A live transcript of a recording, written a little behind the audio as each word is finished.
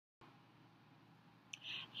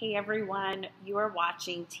Hey everyone, you are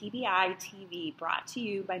watching TBI TV, brought to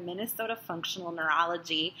you by Minnesota Functional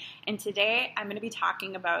Neurology, and today I'm going to be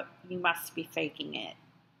talking about you must be faking it.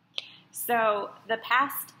 So the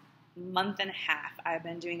past month and a half I've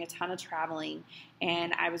been doing a ton of traveling,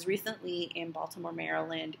 and I was recently in Baltimore,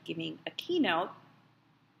 Maryland giving a keynote,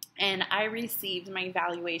 and I received my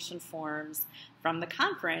evaluation forms from the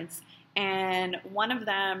conference. And one of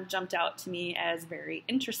them jumped out to me as very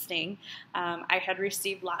interesting. I had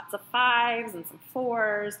received lots of 5s and some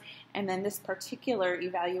 4s, and then this particular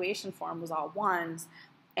evaluation form was all 1s,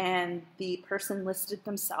 and the person listed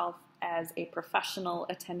themselves as a professional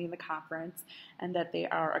attending the conference and that they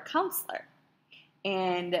are a counselor.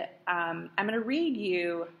 And I'm going to read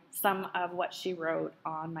you some of what she wrote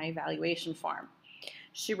on my evaluation form.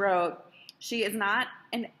 She wrote, she is not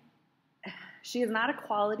a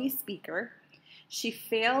quality speaker. She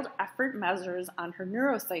failed effort measures on her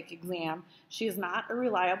neuropsych exam. She is not a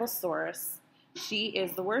reliable source. She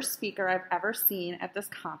is the worst speaker I've ever seen at this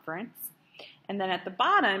conference. And then at the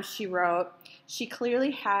bottom, she wrote, she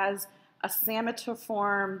clearly has a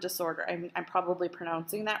somatoform disorder. I'm probably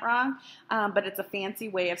pronouncing that wrong, but it's a fancy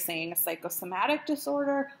way of saying a psychosomatic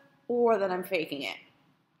disorder, or that I'm faking it.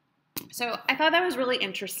 So I thought that was really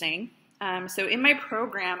interesting. So in my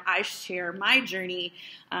program, I share my journey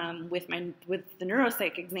with the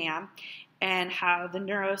neuropsych exam, and how the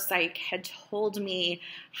neuropsych had told me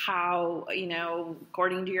how,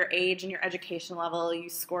 according to your age and your education level, you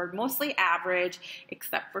scored mostly average,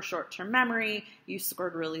 except for short-term memory. You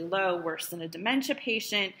scored really low, worse than a dementia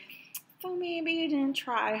patient. So maybe you didn't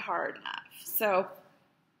try hard enough. So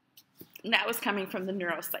that was coming from the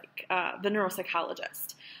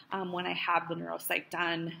neuropsychologist when I had the neuropsych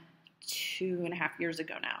done 2.5 years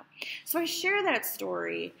ago now. So I share that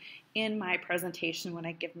story in my presentation when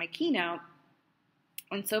I give my keynote.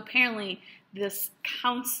 And so apparently this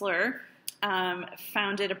counselor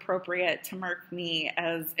found it appropriate to mark me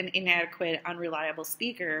as an inadequate, unreliable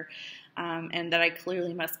speaker, and that I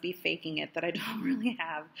clearly must be faking it, that I don't really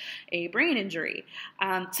have a brain injury. So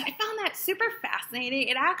I found that super fascinating.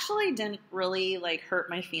 It actually didn't really hurt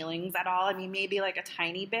my feelings at all. I mean, maybe a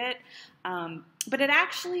tiny bit, but it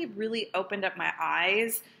actually really opened up my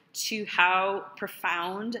eyes to how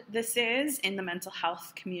profound this is in the mental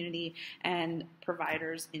health community and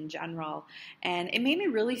providers in general. And it made me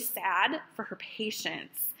really sad for her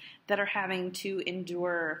patients that are having to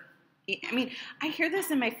endure. I mean, I hear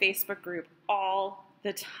this in my Facebook group all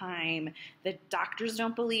the time, that doctors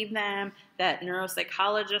don't believe them, that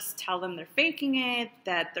neuropsychologists tell them they're faking it,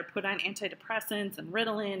 that they're put on antidepressants and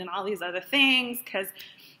Ritalin and all these other things because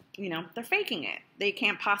they're faking it. They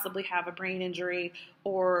can't possibly have a brain injury,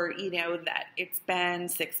 or, that it's been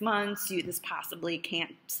 6 months, this possibly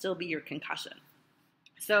can't still be your concussion.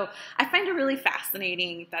 So I find it really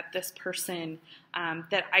fascinating that this person,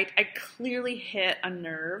 that I clearly hit a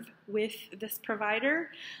nerve with this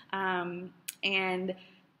provider, and I'm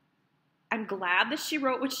glad that she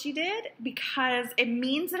wrote what she did, because it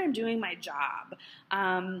means that I'm doing my job.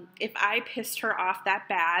 If I pissed her off that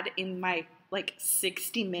bad in my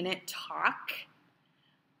 60-minute talk,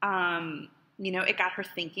 it got her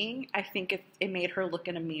thinking. I think it made her look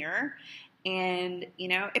in a mirror, and,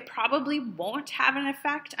 it probably won't have an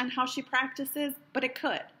effect on how she practices, but it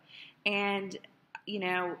could. And,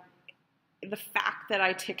 the fact that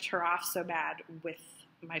I ticked her off so bad with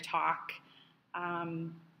my talk,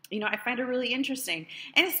 I find it really interesting,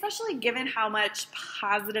 and especially given how much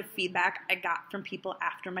positive feedback I got from people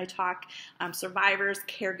after my talk, survivors,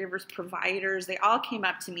 caregivers, providers, they all came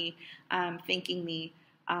up to me thanking me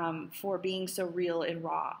for being so real and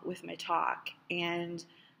raw with my talk. And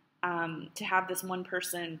to have this one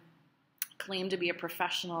person claim to be a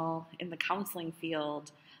professional in the counseling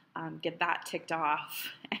field, get that ticked off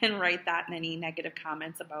and write that many negative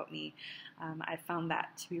comments about me, I found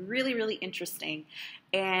that to be really, really interesting.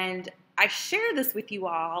 And I share this with you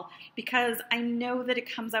all because I know that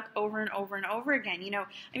it comes up over and over and over again.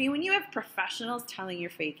 When you have professionals telling you're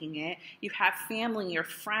faking it, you have family or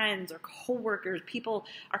friends or coworkers, people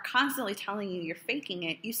are constantly telling you you're faking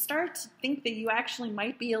it, you start to think that you actually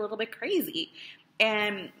might be a little bit crazy.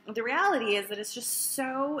 And the reality is that it's just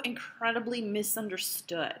so incredibly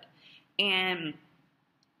misunderstood. And,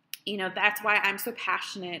 that's why I'm so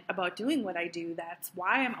passionate about doing what I do. That's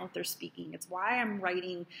why I'm out there speaking. It's why I'm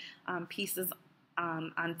writing pieces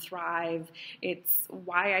on Thrive. It's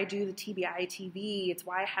why I do the TBI TV. It's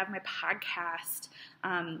why I have my podcast.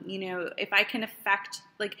 If I can affect,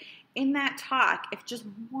 in that talk, if just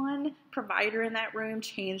one provider in that room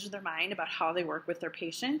changed their mind about how they work with their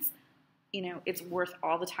patients, it's worth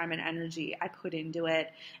all the time and energy I put into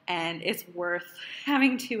it, and it's worth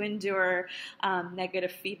having to endure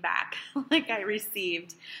negative feedback like I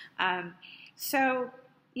received. So,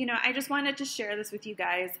 I just wanted to share this with you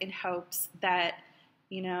guys in hopes that,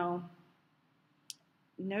 no,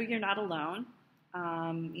 you're not alone.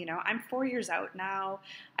 I'm 4 years out now.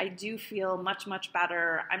 I do feel much, much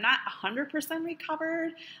better. I'm not 100%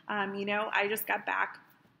 recovered. I just got back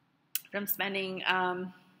from spending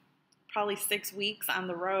probably 6 weeks on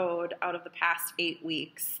the road out of the past 8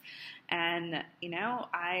 weeks. And,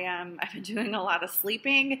 I've been doing a lot of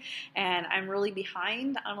sleeping, and I'm really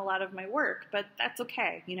behind on a lot of my work, but that's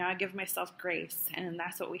okay. I give myself grace, and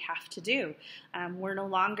that's what we have to do. We're no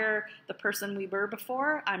longer the person we were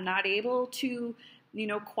before. I'm not able to,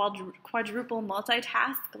 quadruple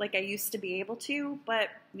multitask like I used to be able to, but,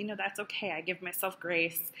 that's okay. I give myself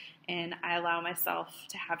grace, and I allow myself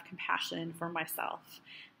to have compassion for myself.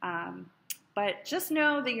 But just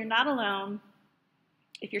know that you're not alone.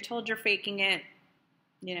 If you're told you're faking it,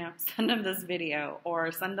 send them this video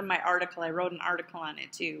or send them my article. I wrote an article on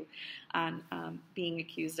it too, on being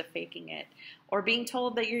accused of faking it. Or being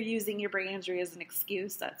told that you're using your brain injury as an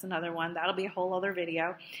excuse. That's another one. That'll be a whole other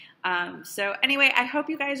video. So anyway, I hope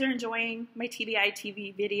you guys are enjoying my TBI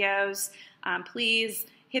TV videos. Please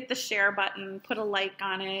hit the share button, put a like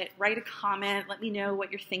on it, write a comment, let me know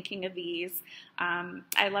what you're thinking of these.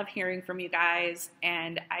 I love hearing from you guys,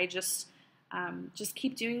 and I just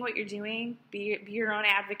keep doing what you're doing. Be your own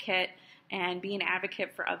advocate, and be an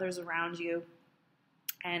advocate for others around you.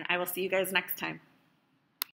 And I will see you guys next time.